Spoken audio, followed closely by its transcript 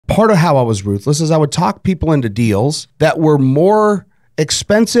part of how I was ruthless is I would talk people into deals that were more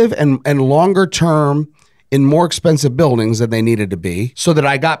expensive and longer term in more expensive buildings than they needed to be so that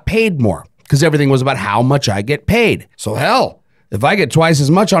I got paid more because everything was about how much I get paid. So hell, if I get twice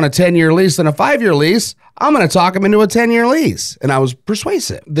as much on a 10-year lease than a 5-year lease, I'm going to talk them into a 10-year lease. And I was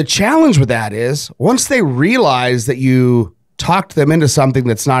persuasive. The challenge with that is once they realize that you talked them into something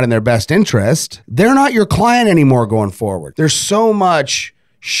that's not in their best interest, they're not your client anymore going forward. There's so much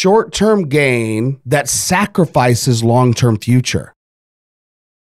short-term gain that sacrifices long-term future.